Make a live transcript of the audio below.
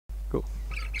Go.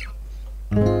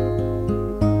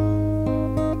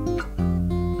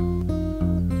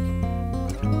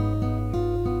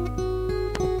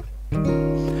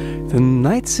 The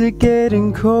nights are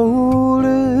getting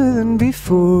colder than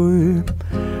before.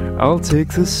 I'll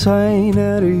take the sign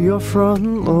out of your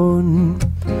front lawn.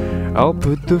 I'll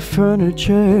put the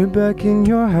furniture back in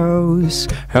your house.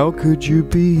 How could you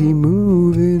be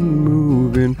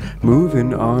moving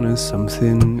on to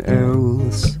something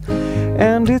else?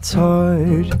 And it's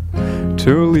hard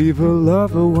to leave a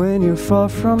lover when you're far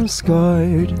from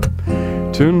scarred,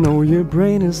 to know your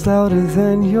brain is louder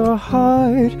than your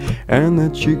heart, and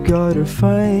that you gotta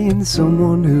find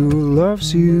someone who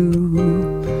loves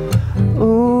you.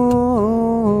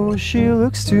 Oh, she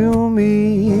looks to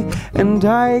me, and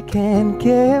I can't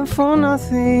care for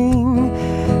nothing,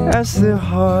 as the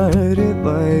heart it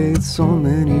lights so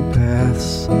many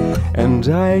paths, and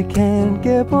I can't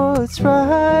get what's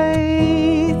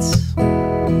right.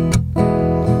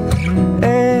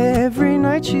 Every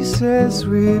night she says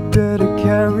we'd better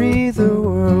carry the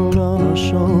world on our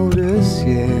shoulders,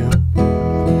 yeah.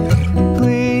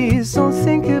 Please don't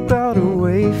think about a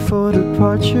way for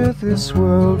departure. This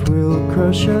world will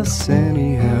crush us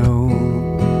anyhow.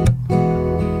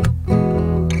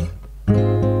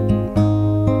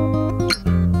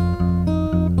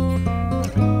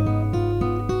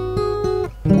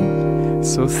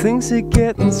 So things are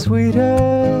getting sweeter,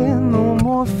 no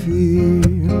more fear.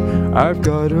 I've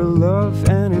got a love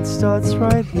and it starts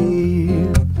right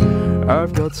here.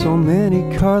 I've got so many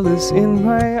colors in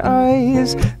my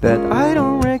eyes that I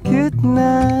don't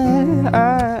recognize.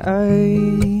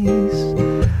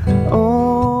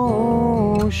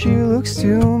 Oh, she looks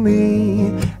to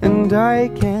me, and I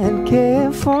can't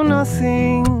care for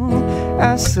nothing,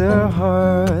 as her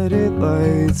heart it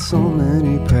lights so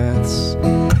many paths,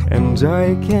 and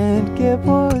I can't get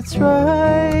what's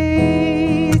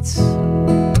right.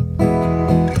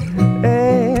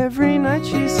 Every night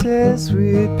she says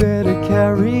we'd better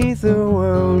carry the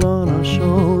world on our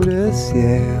shoulders,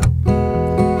 yeah.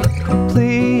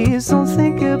 Please don't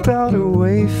think about a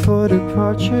way for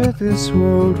departure. This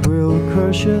world will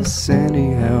crush us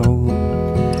anyhow.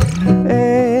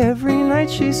 Every night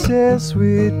she says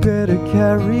we'd better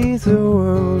carry the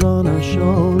world on our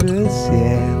shoulders,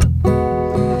 yeah.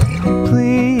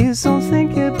 Please don't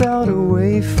think about a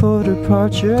way for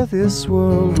departure. This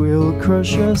world will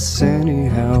crush us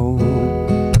anyhow.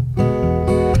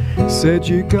 Said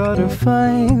you gotta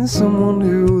find someone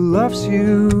who loves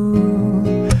you,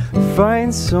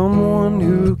 find someone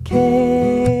who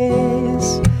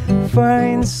cares,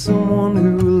 find someone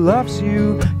who loves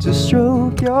you to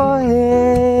stroke your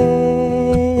hair.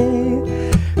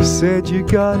 Said you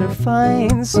gotta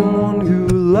find someone who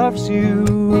loves you,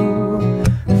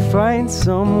 find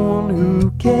someone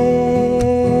who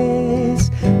cares,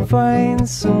 find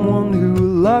someone who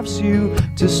loves you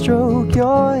to stroke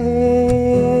your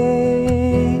head.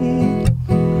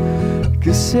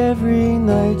 'Cause every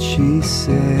night she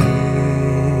said